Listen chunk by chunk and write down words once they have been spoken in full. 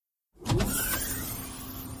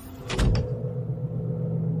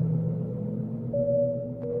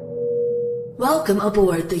Welcome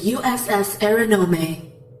aboard the USS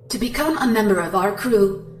Aranome. To become a member of our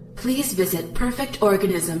crew, please visit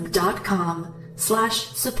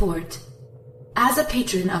perfectorganism.com/support. As a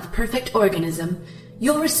patron of Perfect Organism,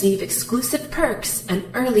 you'll receive exclusive perks and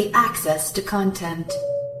early access to content.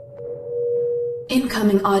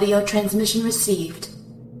 Incoming audio transmission received.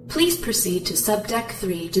 Please proceed to Subdeck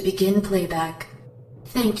 3 to begin playback.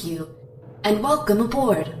 Thank you, and welcome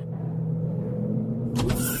aboard.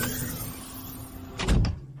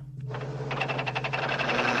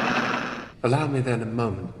 Allow me then a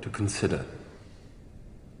moment to consider.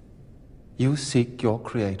 You seek your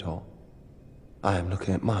creator. I am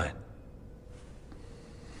looking at mine.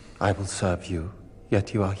 I will serve you,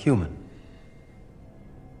 yet you are human.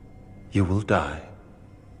 You will die.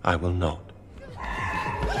 I will not.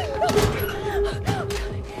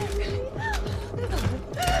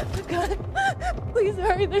 God, please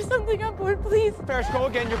hurry. There's something on board, please. Ferris, go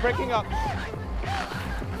again. You're breaking up.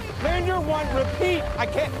 Lander 1, repeat. I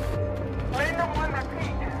can't. Lander 1,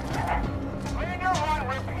 repeat. Lander 1,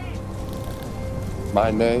 repeat. My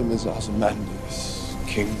name is Ozymandias,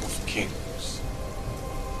 King of Kings.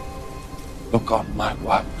 Look on my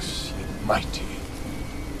works, ye mighty,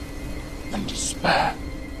 and despair.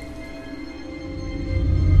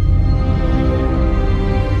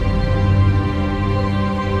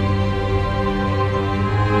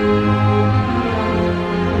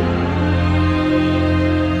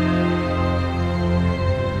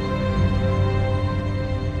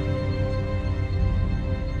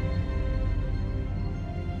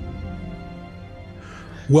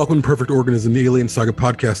 Welcome to Perfect Organism, the Alien Saga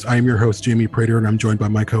podcast. I am your host, Jamie Prater, and I'm joined by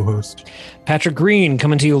my co-host, Patrick Green,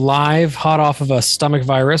 coming to you live, hot off of a stomach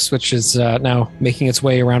virus, which is now making its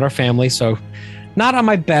way around our family. So not on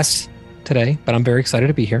my best today, but I'm very excited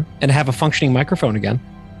to be here and to have a functioning microphone again.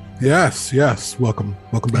 Yes. Welcome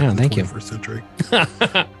back to the thank 21st century.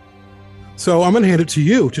 So I'm going to hand it to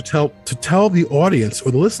you to tell the audience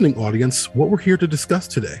or the listening audience what we're here to discuss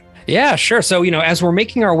today. Yeah, sure. So, as we're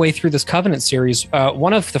making our way through this Covenant series,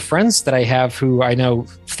 one of the friends that I have who I know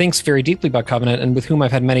thinks very deeply about Covenant and with whom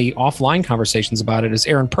I've had many offline conversations about it is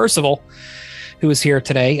Aaron Percival, who is here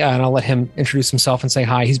today. And I'll let him introduce himself and say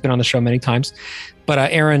hi. He's been on the show many times. But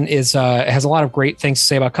Aaron has a lot of great things to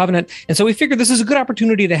say about Covenant. And so we figured this is a good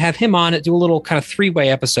opportunity to have him on and do a little kind of three-way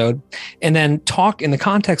episode and then talk in the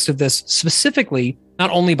context of this specifically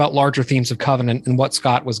not only about larger themes of Covenant and what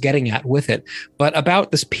Scott was getting at with it, but about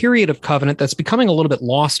this period of Covenant that's becoming a little bit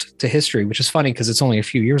lost to history, which is funny because it's only a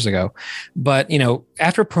few years ago. But,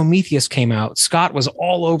 after Prometheus came out, Scott was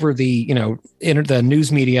all over the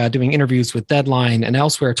news media doing interviews with Deadline and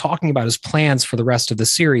elsewhere talking about his plans for the rest of the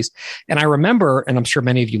series. And I remember, and I'm sure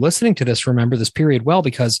many of you listening to this remember this period well,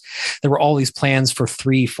 because there were all these plans for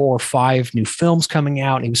 3, 4, 5 new films coming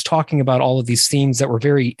out. And he was talking about all of these themes that were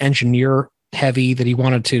very engineer heavy that he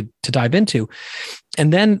wanted to dive into.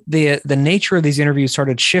 And then the nature of these interviews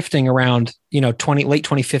started shifting around, late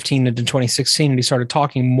 2015 into 2016. And he started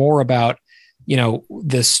talking more about,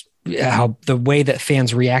 how the way that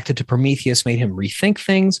fans reacted to Prometheus made him rethink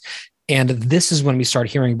things. And this is when we start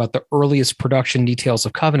hearing about the earliest production details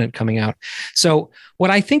of Covenant coming out. So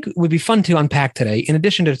what I think would be fun to unpack today, in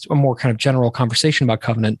addition to a more kind of general conversation about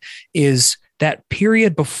Covenant, is that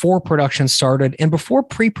period before production started and before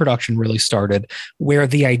pre-production really started, where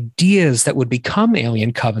the ideas that would become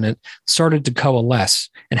Alien Covenant started to coalesce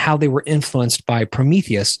and how they were influenced by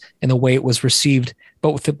Prometheus and the way it was received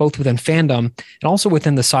both within fandom and also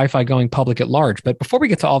within the sci-fi going public at large. But before we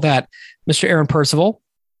get to all that, Mr. Aaron Percival,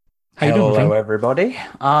 how you doing? Hello, everybody.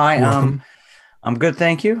 I'm good,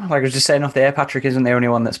 thank you. Like I was just saying off the air, Patrick isn't the only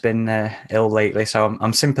one that's been ill lately, so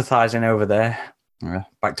I'm sympathising over there.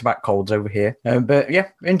 Back-to-back colds over here. But yeah,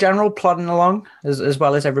 in general, plodding along as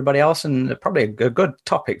well as everybody else, and probably a good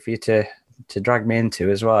topic for you to drag me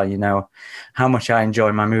into as well. How much I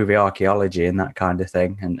enjoy my movie archaeology and that kind of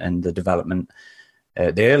thing, and the development,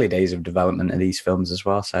 the early days of development of these films as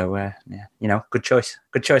well. So good choice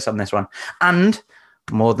on this one. And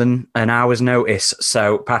more than an hour's notice.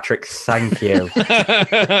 So, Patrick, thank you.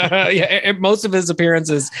 Yeah, most of his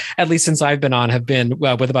appearances, at least since I've been on, have been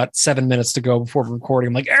with about 7 minutes to go before recording.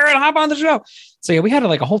 I'm like, Aaron, hop on the show. So, yeah, we had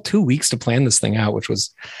like a whole 2 weeks to plan this thing out, which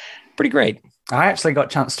was pretty great. I actually got a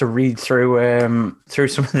chance to read through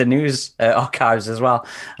some of the news archives as well,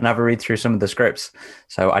 and have a read through some of the scripts.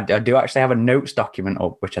 So I do actually have a notes document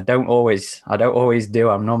up, which I don't always do.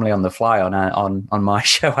 I'm normally on the fly on my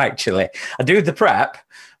show. Actually, I do the prep,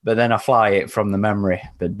 but then I fly it from the memory.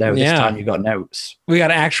 But no, this time you got notes. We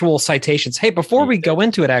got actual citations. Hey, before we go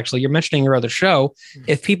into it, actually, you're mentioning your other show.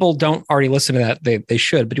 If people don't already listen to that, they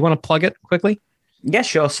should. But do you want to plug it quickly? Yeah,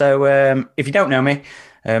 sure. So if you don't know me,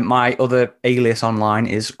 my other alias online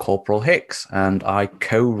is Corporal Hicks, and I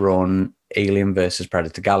co-run Alien versus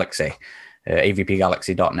Predator Galaxy,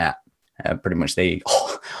 avpgalaxy.net, pretty much the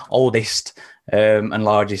oldest and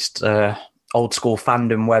largest old school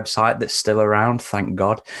fandom website that's still around, thank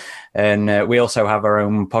God. And we also have our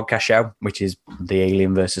own podcast show, which is the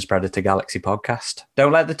Alien versus Predator Galaxy podcast.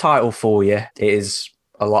 Don't let the title fool you. It is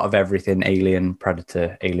a lot of everything: Alien,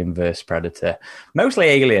 Predator, Alien versus Predator. Mostly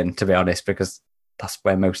Alien, to be honest, because that's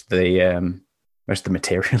where most of the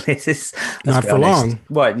material is. Not for long.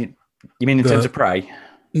 What you mean in terms of Prey?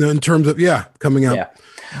 No, in terms of coming out. Yeah.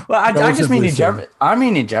 Well, I just mean in general. I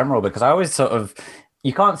mean in general because I always sort of,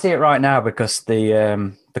 you can't see it right now because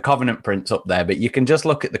the Covenant print's up there, but you can just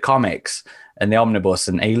look at the comics and the omnibus,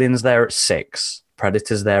 and Alien's there at 6,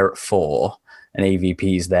 Predator's there at 4, and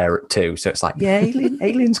AVP's there at 2. So it's like, yeah,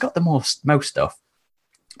 Alien's got the most stuff.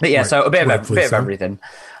 But yeah, right. So a bit of everything.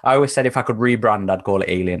 I always said if I could rebrand, I'd call it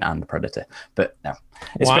Alien and Predator. But no,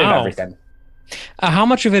 it's a bit of everything. How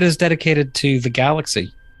much of it is dedicated to the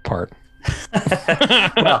Galaxy part?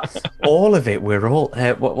 Well, all of it. We're all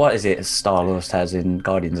what is it Star-Lord has in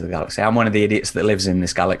Guardians of the Galaxy? I'm one of the idiots that lives in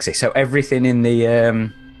this galaxy, so everything in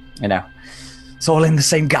the it's all in the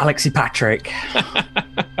same galaxy, Patrick.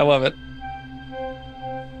 I love it.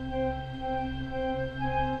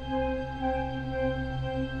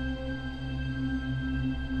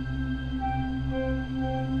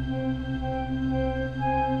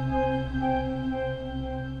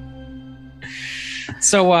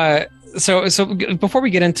 So before we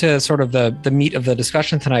get into sort of the meat of the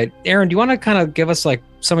discussion tonight, Aaron, do you want to kind of give us like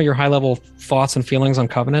some of your high level thoughts and feelings on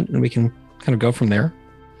Covenant, and we can kind of go from there?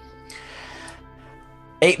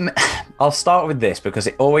 I'll start with this because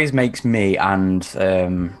it always makes me and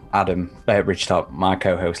Adam Ridgetop, my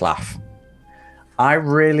co-host, laugh. I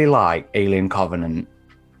really like Alien Covenant,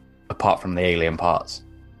 apart from the alien parts.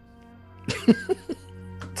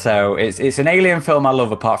 So it's an alien film I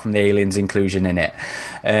love, apart from the aliens' inclusion in it,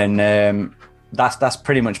 and that's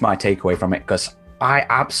pretty much my takeaway from it, because I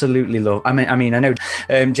absolutely love. I mean, I know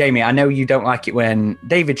Jamie, I know you don't like it when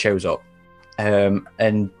David shows up,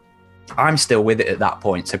 and I'm still with it at that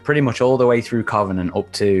point. So pretty much all the way through Covenant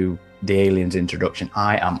up to the aliens introduction,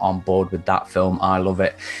 I am on board with that film. I love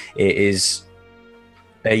it. It is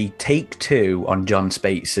a take 2 on John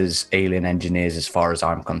Spates' Alien Engineers, as far as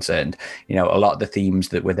I'm concerned. You know, a lot of the themes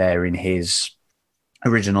that were there in his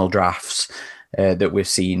original drafts that we've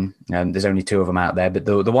seen, there's only 2 of them out there, but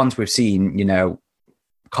the ones we've seen, you know,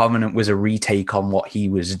 Covenant was a retake on what he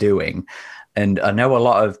was doing. And I know a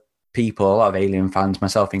lot of people, a lot of Alien fans,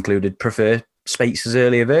 myself included, prefer Spates'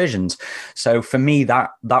 earlier versions. So for me,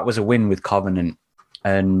 that was a win with Covenant.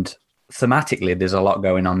 And thematically, there's a lot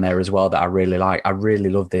going on there as well that I really like. I really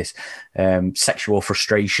love this sexual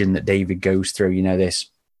frustration that David goes through, you know, this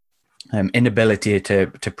inability to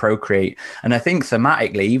procreate. And I think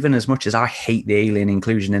thematically, even as much as I hate the alien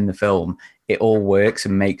inclusion in the film, it all works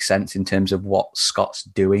and makes sense in terms of what Scott's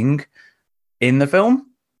doing in the film,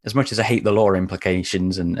 as much as I hate the lore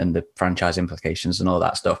implications and the franchise implications and all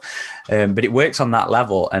that stuff. But it works on that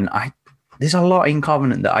level. And there's a lot in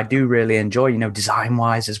Covenant that I do really enjoy, you know,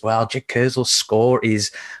 design-wise as well. Jake Kurzel's score is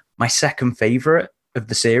my second favourite of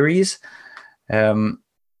the series.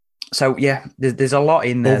 So, yeah, there's a lot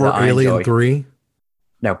in there. Over Alien 3?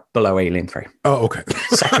 No, below Alien 3. Oh, okay.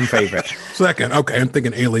 Second favourite. Second, okay. I'm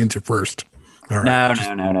thinking Alien to first. All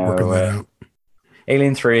right. No.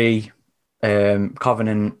 Alien 3,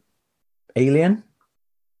 Covenant, Alien,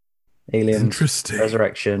 Interesting.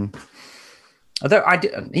 Resurrection. Although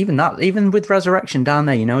even with Resurrection down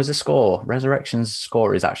there, you know, as a score, Resurrection's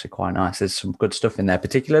score is actually quite nice. There's some good stuff in there,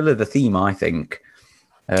 particularly the theme, I think.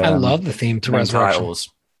 I love the theme to Resurrection. Titles.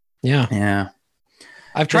 Yeah.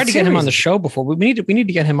 I've tried to get him on the show before. We need to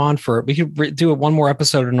get him on we could do one more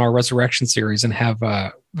episode in our Resurrection series and have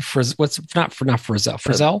Frizzell?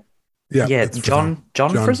 Yeah, John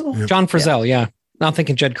Frizzell? Yeah. John Frizzell, yeah. I'm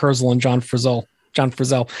thinking Jed Kurzel and John Frizzell.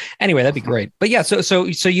 Anyway, that'd be great. But yeah, so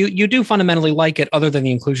you do fundamentally like it, other than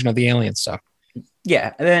the inclusion of the alien stuff.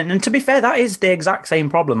 Yeah, and to be fair, that is the exact same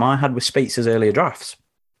problem I had with Spates' earlier drafts.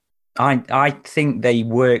 I think they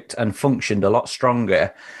worked and functioned a lot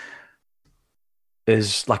stronger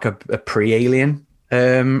as like a pre-alien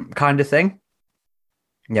kind of thing.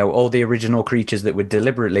 You know, all the original creatures that were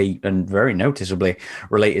deliberately and very noticeably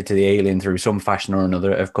related to the alien through some fashion or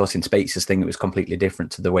another. Of course, in Spates' thing, it was completely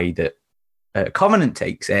different to the way that Covenant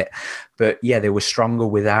takes it. But yeah, they were stronger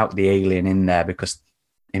without the alien in there, because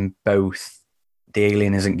in both, the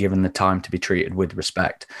alien isn't given the time to be treated with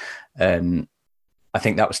respect. And I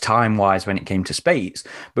think that was time-wise when it came to space.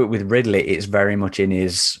 But with Ridley, it's very much in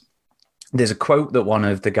his... There's a quote that one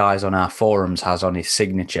of the guys on our forums has on his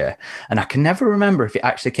signature, and I can never remember if it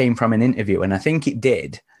actually came from an interview, and I think it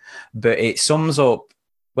did, but it sums up,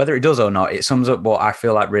 whether it does or not, it sums up what I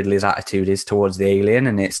feel like Ridley's attitude is towards the alien,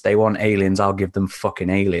 and it's, they want aliens, I'll give them fucking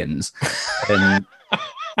aliens. And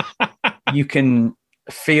you can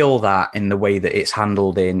feel that in the way that it's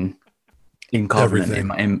handled in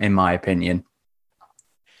Covenant, in my opinion.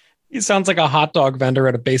 He sounds like a hot dog vendor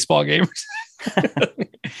at a baseball game.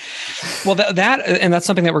 Well, and that's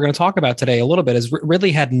something that we're going to talk about today a little bit, is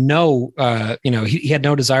Ridley had no, he had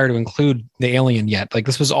no desire to include the alien yet. Like,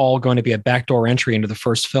 this was all going to be a backdoor entry into the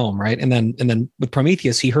first film, right? And then with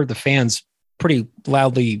Prometheus, he heard the fans pretty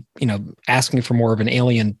loudly, asking for more of an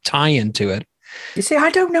alien tie-in to it. You see,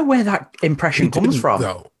 I don't know where that impression comes from.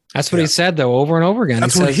 Though. That's what he said, though, over and over again.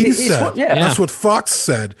 That's what he said. That's what Fox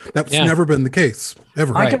said. That's never been the case,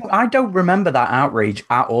 ever. I don't remember that outrage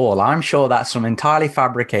at all. I'm sure that's some entirely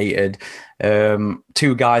fabricated,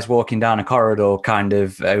 two guys walking down a corridor kind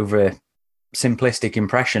of over simplistic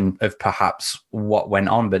impression of perhaps what went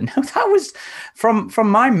on. But no, that was, from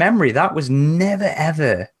my memory, that was never,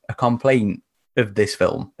 ever a complaint of this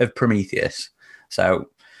film, of Prometheus. So,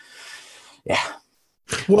 yeah.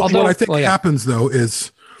 Well, what I think happens, though,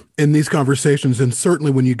 is in these conversations, and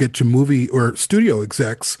certainly when you get to movie or studio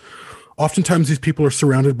execs, oftentimes these people are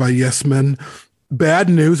surrounded by yes men. Bad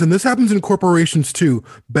news, and this happens in corporations too.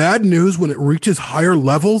 Bad news, when it reaches higher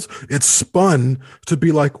levels, it's spun to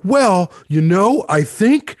be like, well, I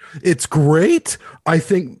think it's great. I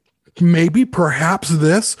think maybe perhaps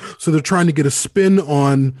this. So they're trying to get a spin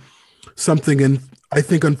on something. And I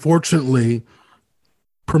think, unfortunately,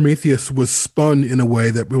 Prometheus was spun in a way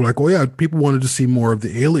that we were like, oh yeah, people wanted to see more of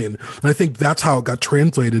the alien. And I think that's how it got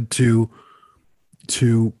translated to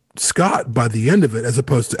Scott by the end of it, as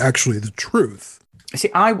opposed to actually the truth. See,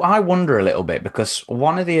 I wonder a little bit, because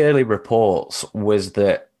one of the early reports was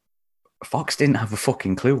that Fox didn't have a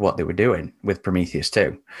fucking clue what they were doing with Prometheus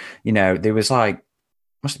 2. There was must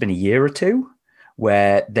have been a year or two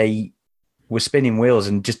where they were spinning wheels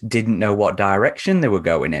and just didn't know what direction they were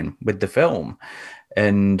going in with the film.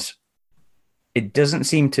 And it doesn't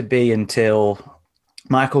seem to be until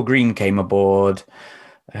Michael Green came aboard.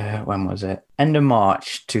 When was it? End of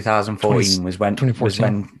March 2014 was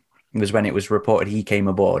when it was reported he came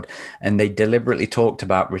aboard, and they deliberately talked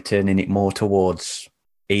about returning it more towards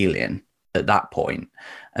Alien at that point,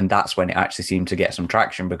 and that's when it actually seemed to get some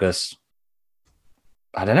traction, because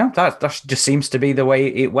I don't know, that just seems to be the way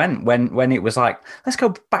it went. When it was like, let's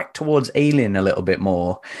go back towards Alien a little bit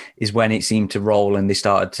more, is when it seemed to roll and they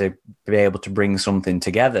started to be able to bring something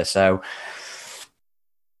together. So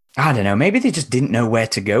I don't know, maybe they just didn't know where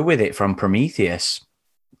to go with it from Prometheus.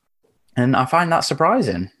 And I find that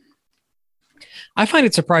surprising. I find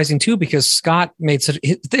it surprising too, because Scott made such.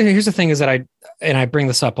 Here's the thing: is that I bring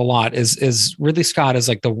this up a lot. Is Ridley Scott is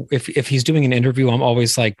like if he's doing an interview, I'm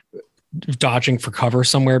always like dodging for cover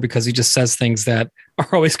somewhere, because he just says things that are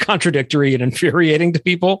always contradictory and infuriating to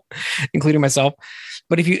people, including myself.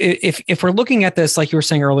 But if we're looking at this, like you were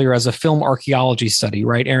saying earlier, as a film archaeology study,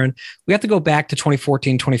 right, Aaron, we have to go back to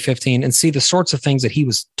 2014, 2015 and see the sorts of things that he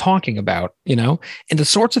was talking about, and the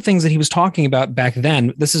sorts of things that he was talking about back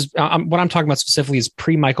then. This is what I'm talking about specifically is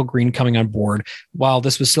pre-Michael Green coming on board, while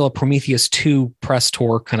this was still a Prometheus 2 press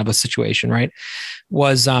tour kind of a situation, right?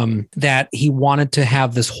 Was that he wanted to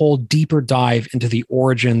have this whole deeper dive into the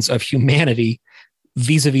origins of humanity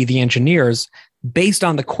vis-a-vis the engineers, based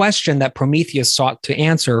on the question that Prometheus sought to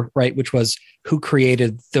answer, right, which was who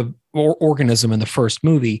created the organism in the first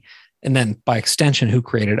movie, and then by extension, who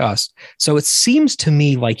created us. So it seems to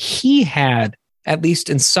me like he had, at least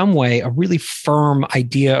in some way, a really firm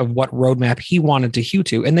idea of what roadmap he wanted to hew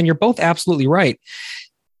to. And then you're both absolutely right.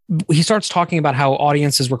 He starts talking about how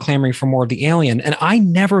audiences were clamoring for more of the alien. And I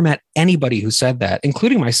never met anybody who said that,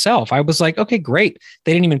 including myself. I was like, okay, great.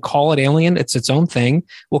 They didn't even call it Alien. It's its own thing.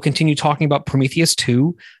 We'll continue talking about Prometheus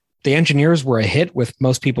 2. The engineers were a hit with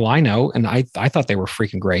most people I know, and I thought they were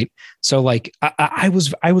freaking great. So like I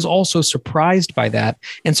was also surprised by that,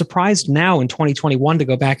 and surprised now in 2021 to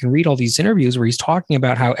go back and read all these interviews where he's talking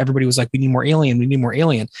about how everybody was like, we need more Alien, we need more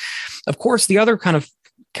Alien. Of course, the other kind of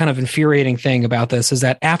infuriating thing about this is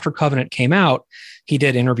that after Covenant came out, he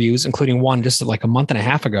did interviews, including one just like a month and a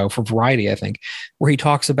half ago for Variety, I think, where he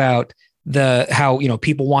talks about how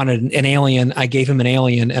people wanted an alien. I gave him an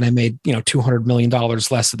alien and I made $200 million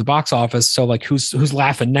less at the box office. So like who's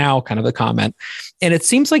laughing now, kind of the comment. And it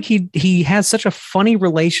seems like he has such a funny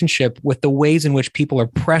relationship with the ways in which people are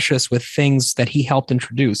precious with things that he helped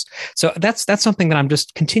introduce. So that's something that I'm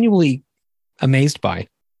just continually amazed by.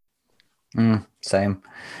 Same.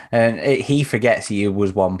 And he forgets he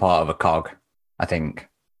was one part of a cog, I think,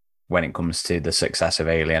 when it comes to the success of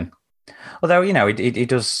Alien. Although, he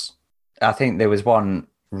does. I think there was one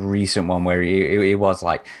recent one where he was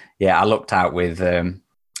like, I lucked out with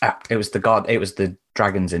it was the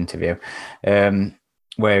Dragon's interview,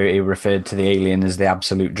 where he referred to the alien as the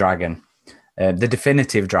absolute dragon, the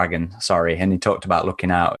definitive dragon, sorry, and he talked about looking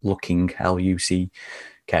LUCK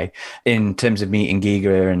in terms of meeting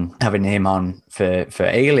Giga and having him on for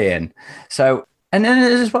Alien. So, and then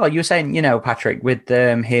as well, you were saying, Patrick, with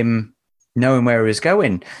him knowing where he was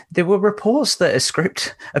going, there were reports that a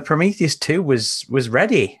script of Prometheus 2 was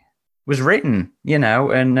ready, was written,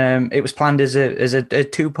 and it was planned as a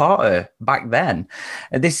two-parter back then.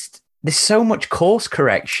 And there's so much course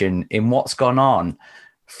correction in what's gone on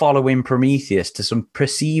following Prometheus to some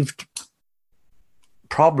perceived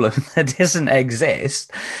problem that doesn't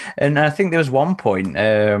exist. And I think there was one point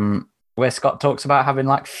where Scott talks about having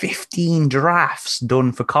like 15 drafts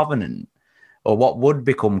done for Covenant, or what would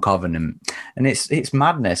become Covenant. And it's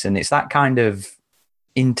madness, and it's that kind of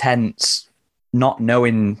intense not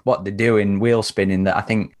knowing what they're doing, wheel spinning, that I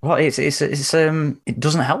think, well, it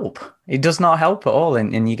doesn't help. It does not help at all.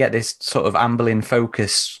 And you get this sort of ambling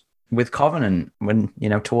focus with Covenant when,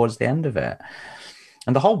 towards the end of it.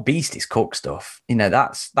 And the whole Beast is Cook stuff,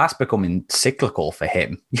 that's becoming cyclical for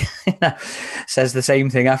him. Says the same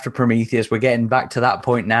thing after Prometheus. We're getting back to that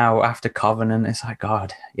point now after Covenant. It's like,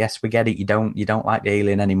 God, yes, we get it. You don't like the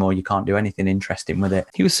alien anymore. You can't do anything interesting with it.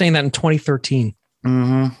 He was saying that in 2013.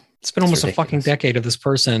 Mm-hmm. It's been almost a fucking decade of this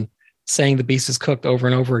person saying the Beast is cooked over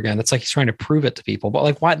and over again. It's like he's trying to prove it to people. But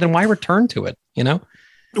like, why return to it?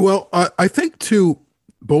 Well, I think to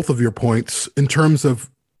both of your points in terms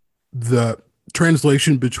of the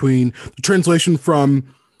translation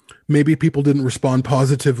from maybe people didn't respond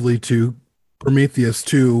positively to Prometheus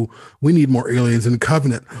to we need more aliens in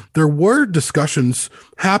Covenant. There were discussions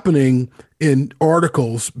happening in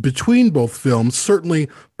articles between both films, certainly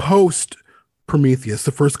post Prometheus,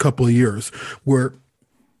 the first couple of years, where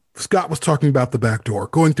Scott was talking about the back door,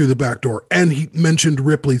 going through the back door, and he mentioned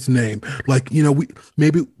Ripley's name. Like, we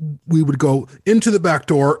would go into the back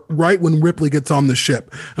door right when Ripley gets on the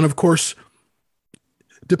ship. And of course,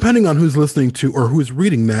 depending on who's listening to or who's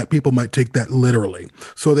reading that, people might take that literally.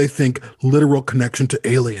 So they think literal connection to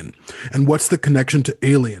Alien. And what's the connection to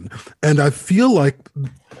Alien? And I feel like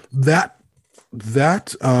that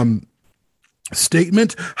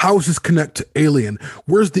statement, how does this connect to Alien?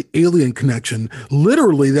 Where's the alien connection?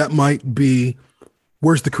 Literally, that might be,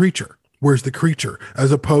 where's the creature? Where's the creature?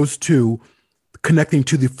 As opposed to connecting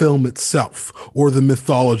to the film itself or the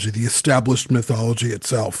mythology, the established mythology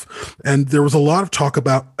itself. And there was a lot of talk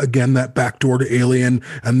about, again, that backdoor to Alien,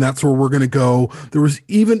 and that's where we're going to go. There was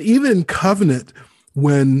even in Covenant,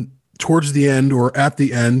 when towards the end or at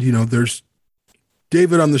the end, there's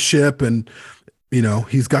David on the ship, and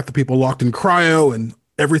he's got the people locked in cryo and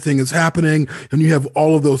everything is happening. And you have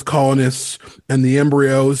all of those colonists and the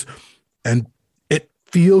embryos. And it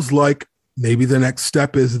feels like maybe the next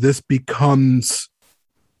step is this becomes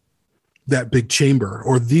that big chamber,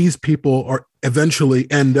 or these people are eventually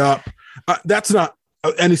end up. That's not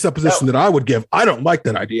any supposition that I would give. I don't like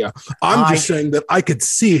that idea. I'm just saying that I could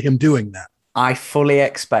see him doing that. I fully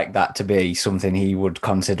expect that to be something he would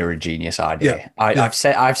consider a genius idea. Yeah.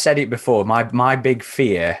 I've said it before. My big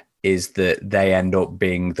fear is that they end up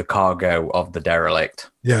being the cargo of the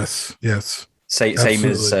derelict. Yes. Same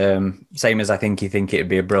as I think you think it'd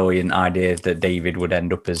be a brilliant idea that David would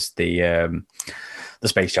end up as the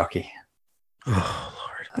space jockey. Oh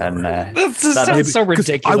Lord! And that sounds so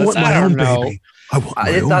ridiculous. I want my own baby. I want my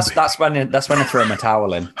own baby. That's when I throw my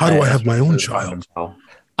towel in. How do I have my own child?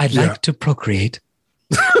 I'd like to procreate.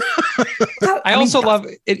 I also love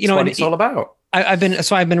it. What it's all about. I've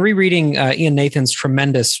been rereading Ian Nathan's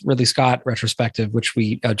tremendous Ridley Scott retrospective, which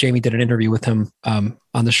Jamie did an interview with him on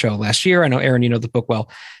the show last year. I know, Aaron, you know the book well,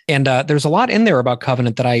 and there's a lot in there about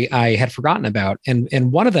Covenant that I had forgotten about,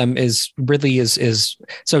 and one of them is Ridley is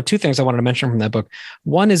so two things I wanted to mention from that book.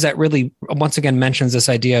 One is that Ridley once again mentions this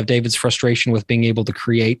idea of David's frustration with being able to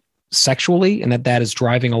create sexually, and that is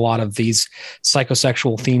driving a lot of these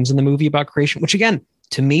psychosexual themes in the movie about creation, which again,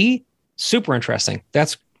 to me, super interesting.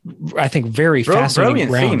 That's, I think, very fascinating.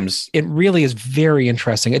 Brilliant themes. It really is very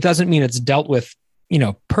interesting. It doesn't mean it's dealt with,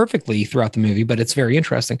 perfectly throughout the movie, but it's very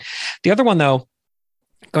interesting. The other one, though,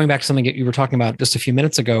 going back to something that you were talking about just a few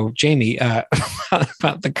minutes ago, Jamie,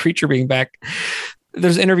 about the creature being back.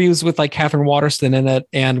 there's interviews with like Catherine Waterston in it,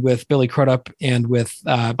 and with Billy Crudup, and with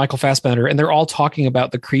Michael Fassbender, and they're all talking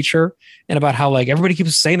about the creature and about how like everybody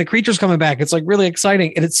keeps saying the creature's coming back. It's like really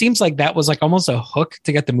exciting, and it seems like that was like almost a hook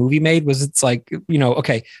to get the movie made. Was it's like, you know,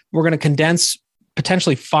 okay, we're going to condense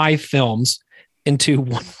potentially 5 films into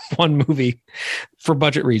one movie for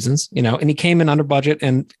budget reasons, you know, and he came in under budget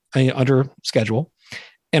and under schedule,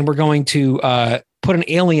 and we're going to put an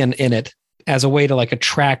alien in it as a way to like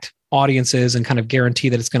attract audiences and kind of guarantee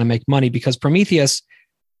that it's going to make money, because Prometheus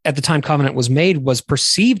at the time Covenant was made was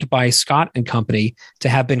perceived by Scott and company to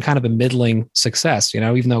have been kind of a middling success, you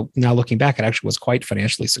know, even though now looking back, it actually was quite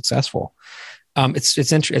financially successful.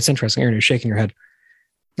 It's interesting. Aaron, you're shaking your head.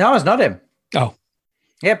 No, it's not him. Oh,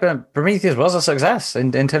 yeah, but Prometheus was a success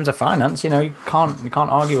in terms of finance. You know, you can't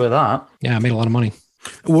argue with that. Yeah, it made a lot of money.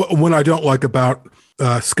 What I don't like about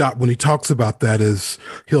Scott when he talks about that is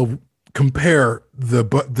he'll compare the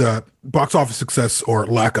box office success or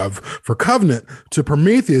lack of for Covenant to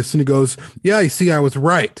Prometheus, and he goes, "Yeah, you see, I was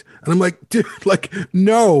right." And I'm like, dude, like,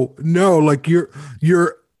 no, like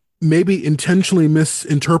you're maybe intentionally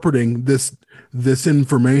misinterpreting this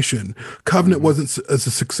information. Covenant wasn't as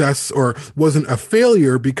a success or wasn't a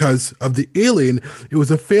failure because of the alien. It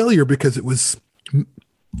was a failure because it was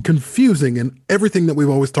confusing and everything that we've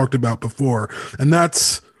always talked about before. And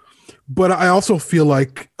that's, but I also feel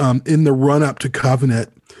like in the run up to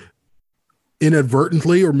Covenant,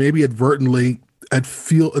 inadvertently or maybe advertently, it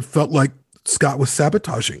felt like Scott was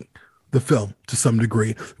sabotaging the film to some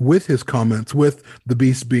degree with his comments, with the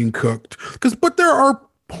beast being cooked. But there are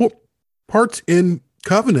parts in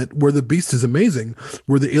Covenant where the beast is amazing,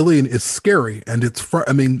 where the alien is scary, and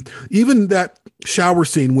I mean, even that shower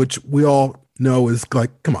scene, which we all know is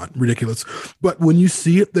like, come on, ridiculous. But when you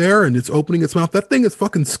see it there and it's opening its mouth, that thing is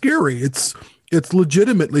fucking scary. It's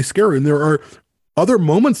legitimately scary. And there are other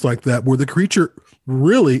moments like that where the creature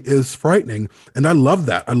really is frightening. And I love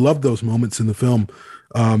that. I love those moments in the film.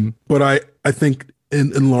 But I think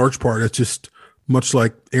in large part, it's just much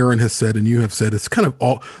like Aaron has said and you have said,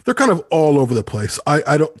 they're kind of all over the place.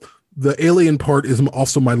 The alien part is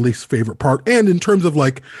also my least favorite part. And in terms of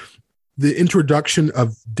like the introduction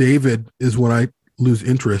of David is when I lose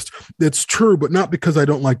interest. It's true, but not because I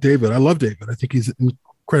don't like David. I love David. I think he's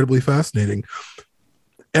incredibly fascinating.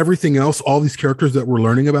 Everything else, all these characters that we're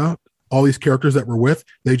learning about, all these characters that we're with,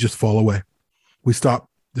 they just fall away. We stop.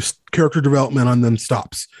 The character development on them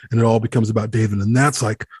stops, and it all becomes about David. And that's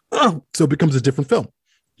like, so it becomes a different film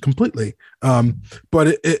completely.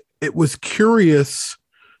 But it was curious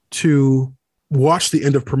to watch the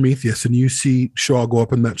end of Prometheus, and you see Shaw go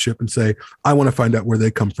up in that ship and say, I want to find out where they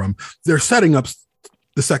come from. They're setting up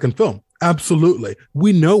the second film. Absolutely.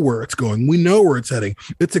 We know where it's going. We know where it's heading.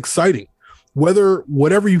 It's exciting.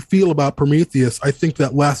 Whatever you feel about Prometheus, I think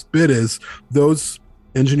that last bit is those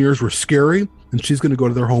engineers were scary, and she's going to go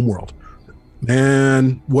to their home world.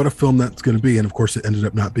 Man, what a film that's going to be. And of course, it ended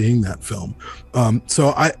up not being that film.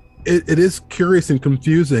 So it is curious and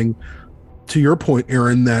confusing, to your point,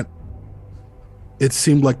 Aaron, that it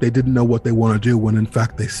seemed like they didn't know what they want to do when in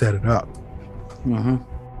fact they set it up. Mm-hmm.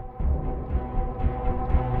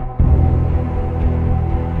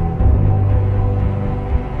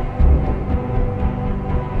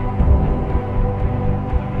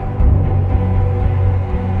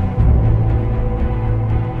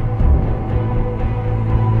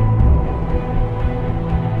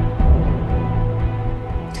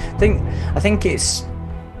 I think it's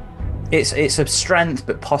a strength,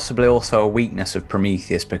 but possibly also a weakness of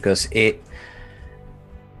Prometheus, because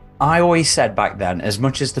I always said back then, as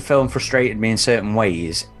much as the film frustrated me in certain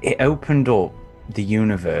ways, it opened up the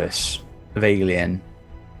universe of Alien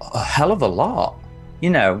a hell of a lot. You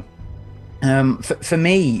know, for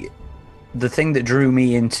me, the thing that drew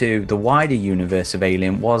me into the wider universe of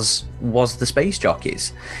Alien was the space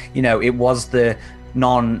jockeys. You know, it was the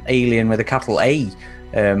non-alien with a capital A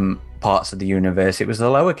parts of the universe. It was the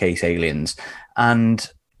lowercase aliens,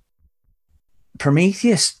 and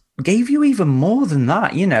Prometheus gave you even more than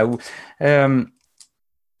that. You know,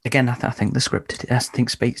 again, I think the script, I think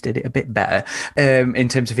Spates did it a bit better in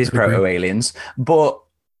terms of his proto aliens, but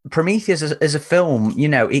Prometheus as a film, you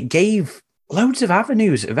know, it gave loads of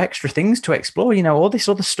avenues of extra things to explore. You know, all this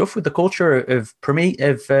other stuff with the culture of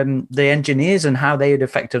the engineers and how they had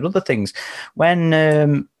affected other things. When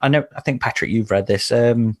I think Patrick, you've read this,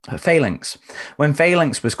 Phalanx. When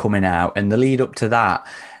Phalanx was coming out and the lead up to that,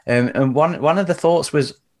 and one of the thoughts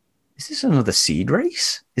was, is this another seed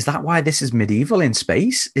race? Is that why this is medieval in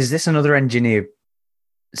space? Is this another engineer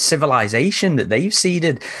civilization that they've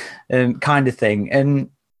seeded, kind of thing? And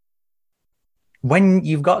when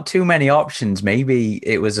you've got too many options, maybe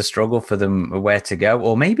it was a struggle for them where to go,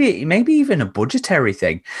 or maybe even a budgetary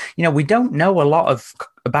thing. You know, we don't know a lot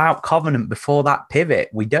about Covenant before that pivot.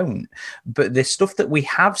 We don't. But the stuff that we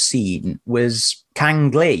have seen was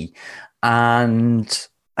Kang Lee, and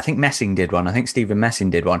I think Messing did one. I think Stephen Messing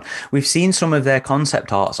did one. We've seen some of their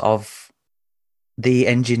concept arts of the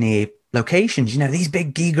engineer locations, you know, these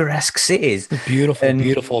big Giger-esque cities.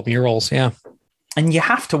 Beautiful murals, yeah. And you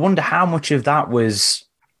have to wonder how much of that was,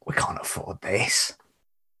 we can't afford this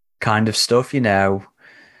kind of stuff, you know,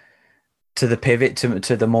 to the pivot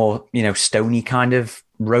to the more, you know, stony kind of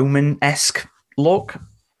Roman-esque look.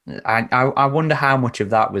 I wonder how much of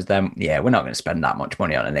that was them. Yeah, we're not going to spend that much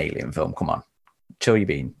money on an alien film. Come on, chill your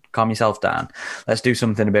bean, calm yourself down. Let's do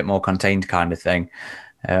something a bit more contained kind of thing.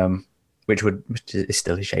 Which is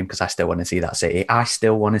still a shame because I still want to see that city. I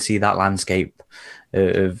still want to see that landscape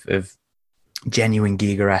of genuine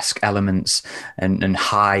Giger-esque elements and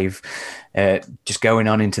hive just going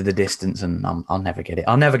on into the distance, and I'll never get it.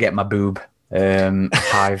 I'll never get my boob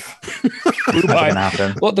hive.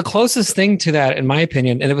 Well, the closest thing to that, in my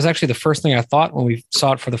opinion, and it was actually the first thing I thought when we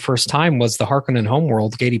saw it for the first time, was the Harkonnen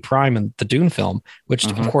homeworld, Gady Prime, and the Dune film, which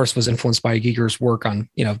of course was influenced by Giger's work on,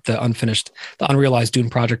 you know, the unrealized Dune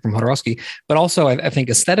project from Jodorowsky. But also, I think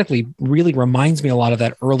aesthetically really reminds me a lot of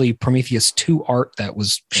that early Prometheus 2 art that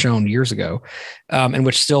was shown years ago, and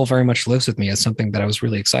which still very much lives with me as something that I was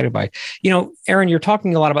really excited by. You know, Aaron, you're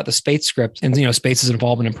talking a lot about the space script and, you know, space's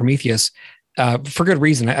involvement in Prometheus. For good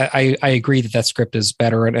reason. I agree that script is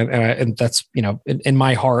better, and that's, you know, in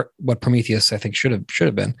my heart what Prometheus I think should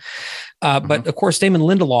have been. But of course, Damon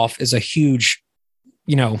Lindelof is a huge,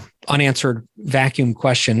 you know, unanswered vacuum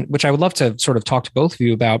question, which I would love to sort of talk to both of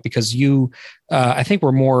you about, because you, I think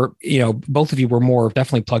were more, you know, both of you were more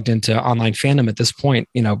definitely plugged into online fandom at this point,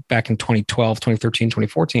 you know, back in 2012, 2013,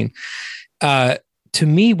 2014. To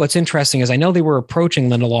me, what's interesting is I know they were approaching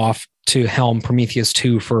Lindelof to helm Prometheus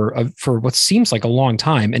 2 for what seems like a long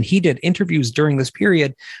time. And he did interviews during this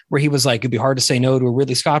period where he was like, it'd be hard to say no to a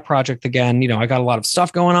Ridley Scott project again. You know, I got a lot of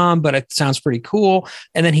stuff going on, but it sounds pretty cool.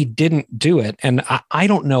 And then he didn't do it. And I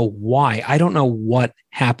don't know why. I don't know what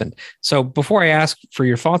happened. So before I ask for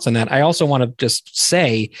your thoughts on that, I also want to just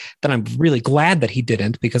say that I'm really glad that he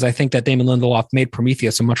didn't, because I think that Damon Lindelof made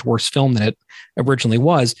Prometheus a much worse film than it originally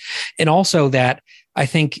was. And also that I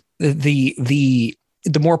think the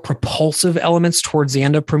more propulsive elements towards the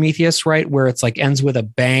end of Prometheus, right, where it's like ends with a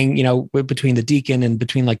bang, you know, between the deacon and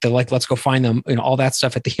between like let's go find them, you know, all that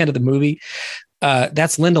stuff at the end of the movie.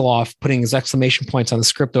 That's Lindelof putting his exclamation points on the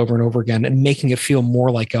script over and over again and making it feel more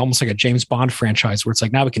like almost like a James Bond franchise where it's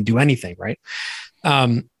like, now we can do anything, right?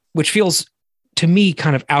 Which feels to me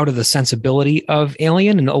kind of out of the sensibility of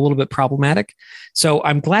Alien and a little bit problematic. So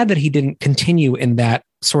I'm glad that he didn't continue in that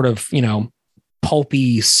sort of, you know,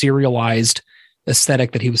 pulpy, serialized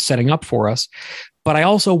aesthetic that he was setting up for us. But I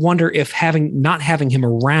also wonder if not having him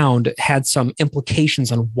around had some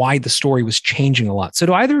implications on why the story was changing a lot. So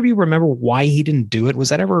do either of you remember why he didn't do it? Was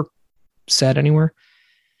that ever said anywhere?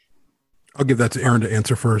 I'll give that to Aaron to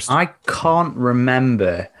answer first. I can't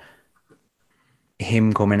remember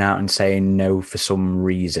him coming out and saying no for some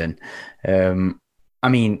reason. I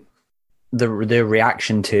mean, the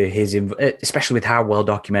reaction to his, especially with how well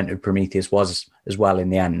documented Prometheus was as well in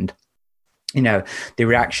the end, you know, the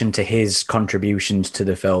reaction to his contributions to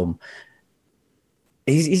the film,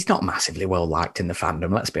 he's not massively well liked in the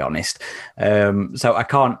fandom, let's be honest. So I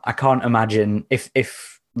can't imagine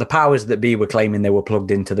if the powers that be were claiming they were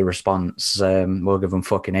plugged into the response, we'll give them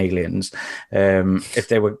fucking aliens. If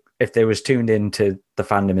they was tuned into the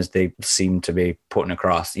fandom as they seem to be putting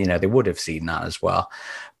across, you know, they would have seen that as well.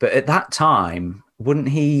 But at that time, wouldn't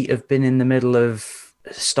he have been in the middle of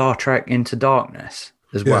Star Trek Into Darkness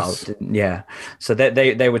as well? Yeah. So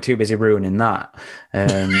they were too busy ruining that.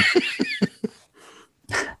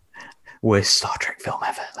 Worst Star Trek film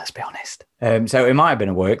ever, let's be honest. So it might have been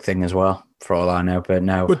a work thing as well, for all I know, but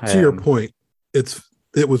no. But to your point,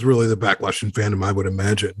 it was really the backlash in fandom, I would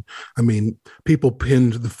imagine. I mean, people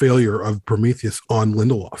pinned the failure of Prometheus on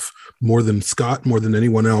Lindelof more than Scott, more than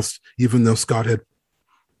anyone else, even though Scott had,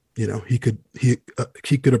 you know, he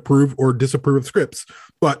could approve or disapprove of scripts,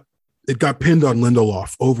 but it got pinned on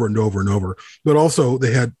Lindelof over and over and over. But also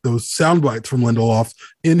they had those sound bites from Lindelof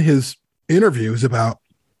in his interviews about,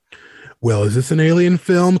 well, is this an alien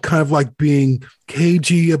film? Kind of like being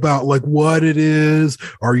cagey about like what it is.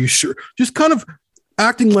 Are you sure? Just kind of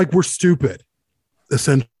acting like we're stupid,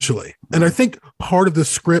 essentially. And I think part of the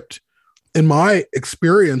script, in my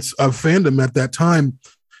experience of fandom at that time,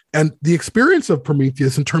 and the experience of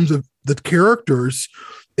Prometheus in terms of the characters,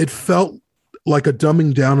 it felt like a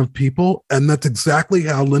dumbing down of people, and that's exactly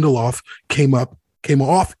how Lindelof came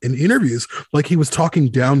off in interviews, like he was talking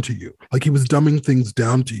down to you, like he was dumbing things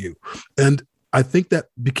down to you. And I think that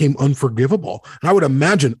became unforgivable. And I would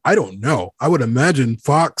imagine, I don't know, I would imagine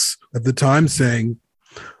Fox at the time saying,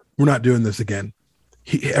 we're not doing this again.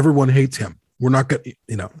 Everyone hates him. We're not going to,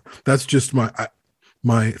 you know, that's just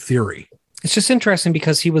my theory. It's just interesting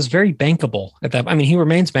because he was very bankable at that. I mean, he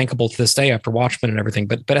remains bankable to this day after Watchmen and everything.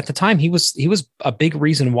 But at the time, he was a big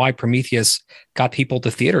reason why Prometheus got people to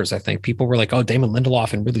theaters. I think people were like, "Oh, Damon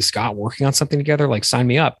Lindelof and Ridley Scott working on something together, like sign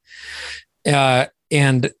me up."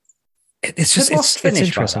 And it's just it's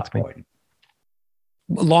interesting to me.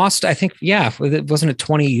 Lost, I think, yeah, wasn't it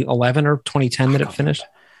 2011 or 2010 that it finised?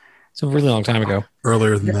 It's a really long time ago.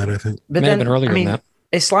 Earlier than that, I think. But May have been earlier than that.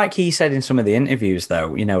 It's like he said in some of the interviews,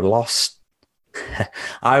 though, you know, Lost.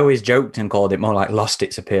 I always joked and called it more like lost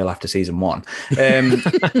its appeal after season 1.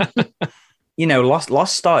 You know,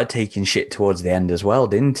 Lost started taking shit towards the end as well,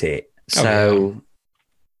 didn't it? So,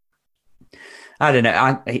 I don't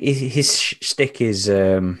know. His shtick is,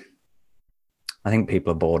 I think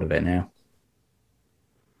people are bored of it now.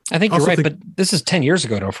 I think you're right, but this is 10 years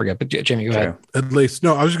ago, don't forget. But Jamie, go ahead. At least.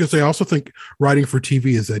 No, I was just going to say, I also think writing for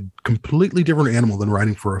TV is a completely different animal than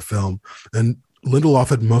writing for a film. And Lindelof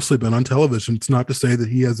had mostly been on television. It's not to say that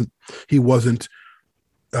he wasn't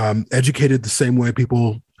educated the same way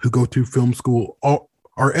people who go to film school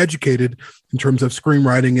are educated in terms of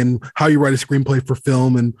screenwriting and how you write a screenplay for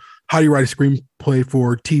film and how you write a screenplay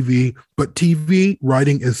for TV. But TV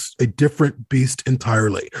writing is a different beast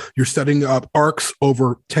entirely. You're setting up arcs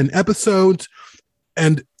over 10 episodes.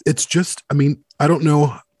 And it's just, I mean, I don't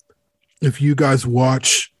know if you guys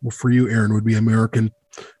watch, well, for you, Aaron, would be American,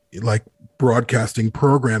 like, broadcasting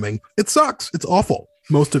programming. It sucks. It's awful.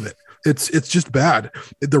 Most of it. It's just bad.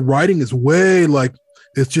 The writing is way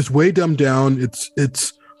it's just way dumbed down.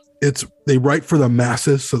 It's they write for the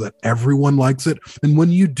masses so that everyone likes it. And when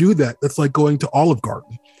you do that, that's like going to Olive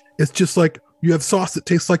Garden. It's just like you have sauce that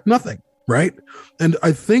tastes like nothing, right? And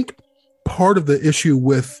I think part of the issue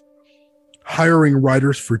with hiring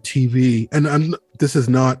writers for TV, and this is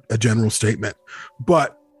not a general statement,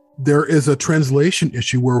 but there is a translation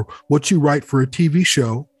issue where what you write for a TV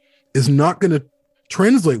show is not going to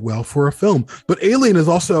translate well for a film. But Alien is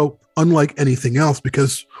also unlike anything else,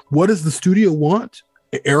 because what does the studio want?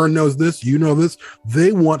 Aaron knows this, you know this.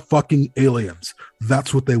 They want fucking aliens.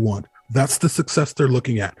 That's what they want. That's the success they're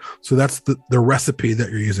looking at. So that's the recipe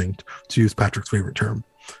that you're using, to use Patrick's favorite term.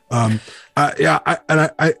 I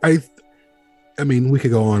mean, we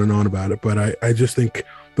could go on and on about it, but I just think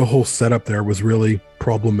the whole setup there was really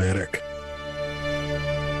problematic.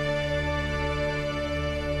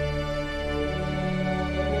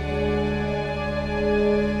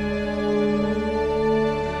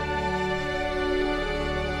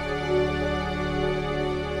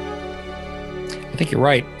 I think you're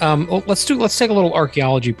right. Let's take a little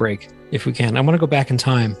archaeology break if we can. I want to go back in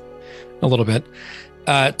time a little bit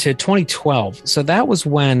to 2012. So that was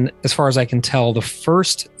when, as far as I can tell, the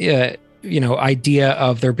first idea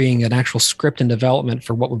of there being an actual script in development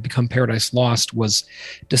for what would become Paradise Lost was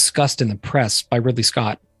discussed in the press by Ridley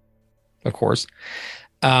Scott, of course.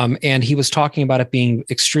 And he was talking about it being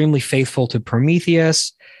extremely faithful to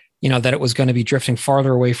Prometheus, that it was going to be drifting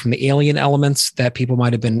farther away from the alien elements that people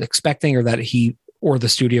might have been expecting, or that he or the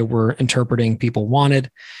studio were interpreting people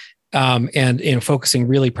wanted. And focusing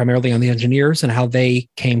really primarily on the engineers and how they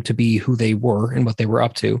came to be who they were and what they were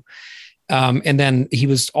up to. And then he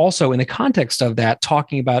was also, in the context of that,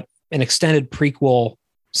 talking about an extended prequel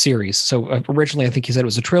series. So originally, I think he said it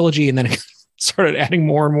was a trilogy, and then he started adding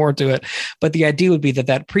more and more to it. But the idea would be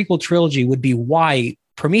that prequel trilogy would be why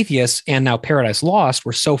Prometheus and now Paradise Lost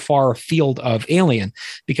were so far afield of Alien,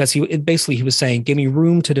 because he was saying, give me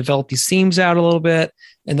room to develop these themes out a little bit,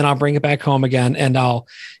 and then I'll bring it back home again, and I'll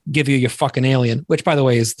give you your fucking Alien, which, by the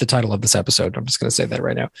way, is the title of this episode. I'm just going to say that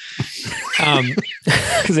right now,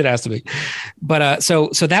 because it has to be. But so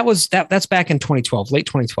that's back in 2012, late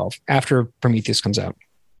 2012, after Prometheus comes out.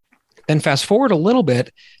 Then fast forward a little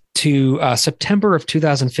bit to September of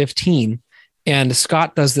 2015. And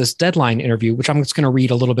Scott does this Deadline interview, which I'm just going to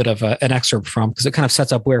read a little bit of an excerpt from, because it kind of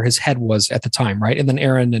sets up where his head was at the time, right? And then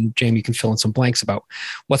Aaron and Jamie can fill in some blanks about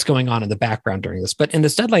what's going on in the background during this. But in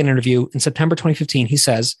this Deadline interview in September 2015, he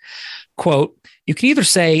says, quote, "You can either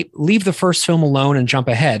say, leave the first film alone and jump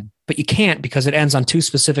ahead, but you can't, because it ends on too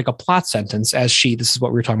specific a plot sentence, as this is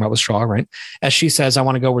what we were talking about with Shaw, right? As she says, I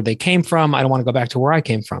want to go where they came from. I don't want to go back to where I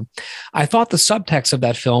came from. I thought the subtext of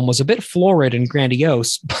that film was a bit florid and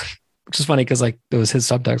grandiose," which is funny because it was his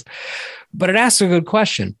subtext, "but it asks a good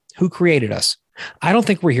question. Who created us? I don't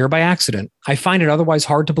think we're here by accident. I find it otherwise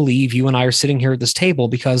hard to believe you and I are sitting here at this table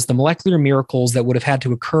because the molecular miracles that would have had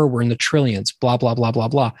to occur were in the trillions, blah, blah, blah, blah,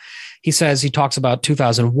 blah. He talks about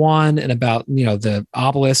 2001 and about, the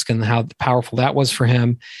obelisk and how powerful that was for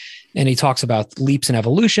him. And he talks about leaps in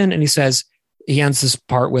evolution. And he ends this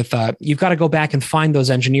part with, you've got to go back and find those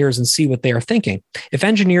engineers and see what they are thinking. If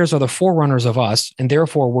engineers are the forerunners of us, and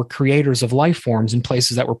therefore were creators of life forms in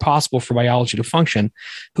places that were possible for biology to function,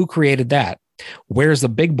 who created that? Where's the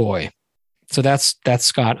big boy? So that's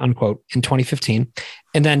Scott, unquote, in 2015.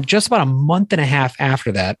 And then just about a month and a half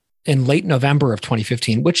after that, in late November of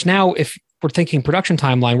 2015, which now, if we're thinking production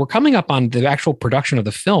timeline, we're coming up on the actual production of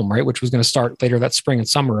the film, right? Which was going to start later that spring and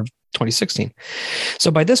summer of 2016.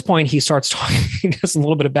 So by this point, he starts talking, he does a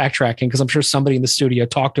little bit of backtracking because I'm sure somebody in the studio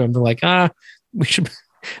talked to him. They're like, we should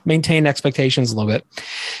maintain expectations a little bit.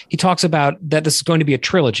 He talks about that this is going to be a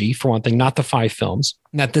trilogy, for one thing, not the 5 films,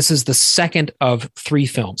 that this is the second of 3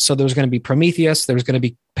 films. So there's going to be Prometheus, there's going to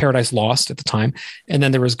be Paradise Lost at the time, and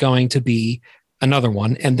then there was going to be another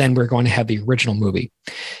one, and then we're going to have the original movie.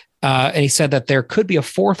 And he said that there could be a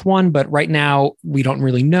 4th one, but right now we don't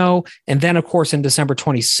really know. And then, of course, in December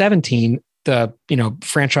 2017, the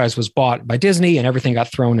franchise was bought by Disney and everything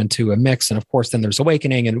got thrown into a mix. And of course, then there's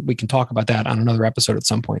Awakening, and we can talk about that on another episode at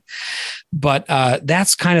some point. But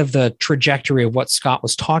that's kind of the trajectory of what Scott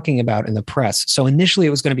was talking about in the press. So initially,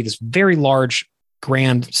 it was going to be this very large,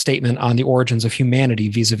 grand statement on the origins of humanity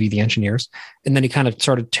vis-a-vis the engineers. And then he kind of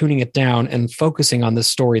started tuning it down and focusing on this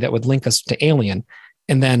story that would link us to Alien.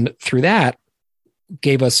 And then through that,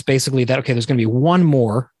 gave us basically that, okay, there's going to be one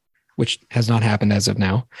more, which has not happened as of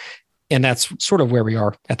now. And that's sort of where we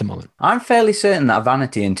are at the moment. I'm fairly certain that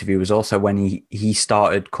Vanity interview was also when he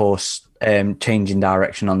started course changing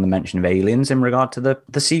direction on the mention of aliens in regard to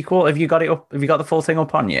the sequel. Have you got it up? Have you got the full thing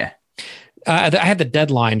up on you? I had the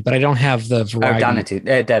deadline, but I don't have the variety.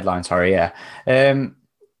 Deadline, sorry, yeah.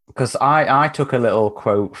 Because I took a little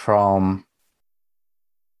quote from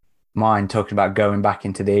mine talking about going back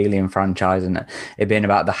into the Alien franchise and it being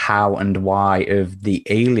about the how and why of the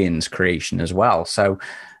Aliens creation as well. So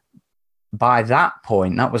by that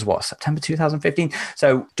point, that was September 2015.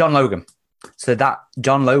 So John Logan. So that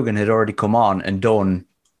John Logan had already come on and done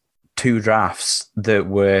 2 drafts that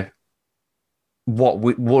were what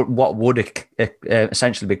would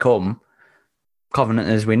essentially become Covenant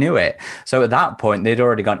as we knew it. So at that point, they'd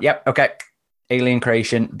already gone, yep, okay, Alien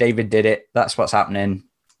creation, David did it, that's what's happening.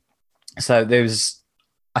 So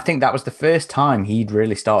I think that was the first time he'd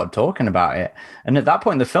really started talking about it. And at that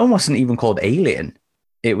point, the film wasn't even called Alien.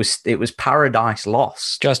 It was Paradise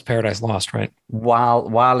Lost. Just Paradise Lost, right?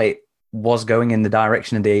 While it was going in the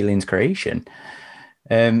direction of the Aliens creation.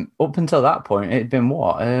 Up until that point, it'd been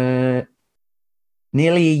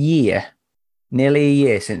nearly a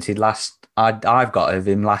year since he'd last, I've got of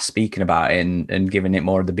him last speaking about it and giving it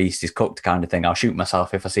more of the beast is cooked kind of thing. I'll shoot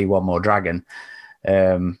myself if I see one more dragon.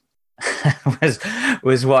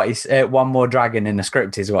 was what he said. One more dragon in the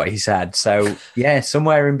script is what he said. So yeah,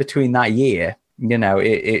 somewhere in between that year,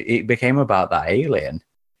 it became about that alien.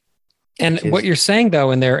 And what you're saying,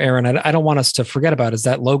 though, in there, Aaron, I don't want us to forget about is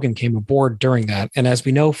that Logan came aboard during that. And as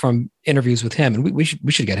we know from interviews with him, and we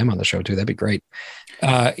should get him on the show, too. That'd be great.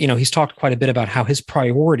 He's talked quite a bit about how his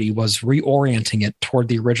priority was reorienting it toward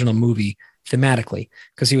the original movie thematically,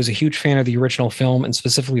 because he was a huge fan of the original film and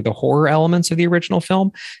specifically the horror elements of the original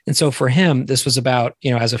film. And so for him, this was about,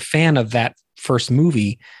 as a fan of that first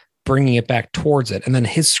movie, bringing it back towards it. And then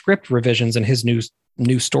his script revisions and his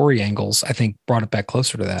new story angles, I think, brought it back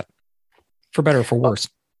closer to that. For better or for worse.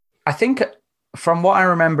 I think from what I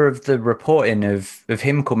remember of the reporting of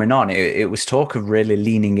him coming on, it was talk of really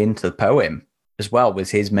leaning into the poem as well, was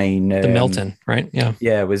his main... the Milton, right? Yeah.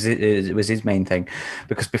 Yeah, it was his main thing.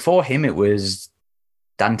 Because before him, it was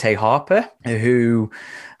Dante Harper, who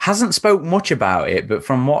hasn't spoke much about it, but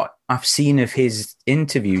from what I've seen of his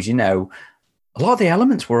interviews, a lot of the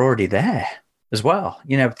elements were already there as well.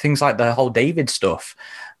 Things like the whole David stuff.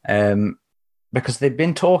 Because there'd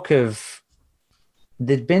been talk of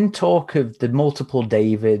the multiple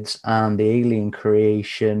Davids and the alien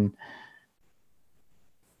creation.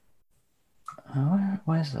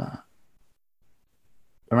 Where's that?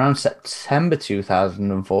 Around September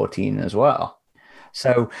 2014 as well.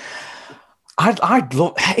 So I'd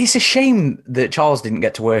love. It's a shame that Charles didn't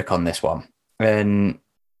get to work on this one, and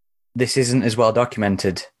this isn't as well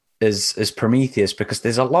documented as Prometheus, because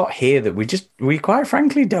there's a lot here that we quite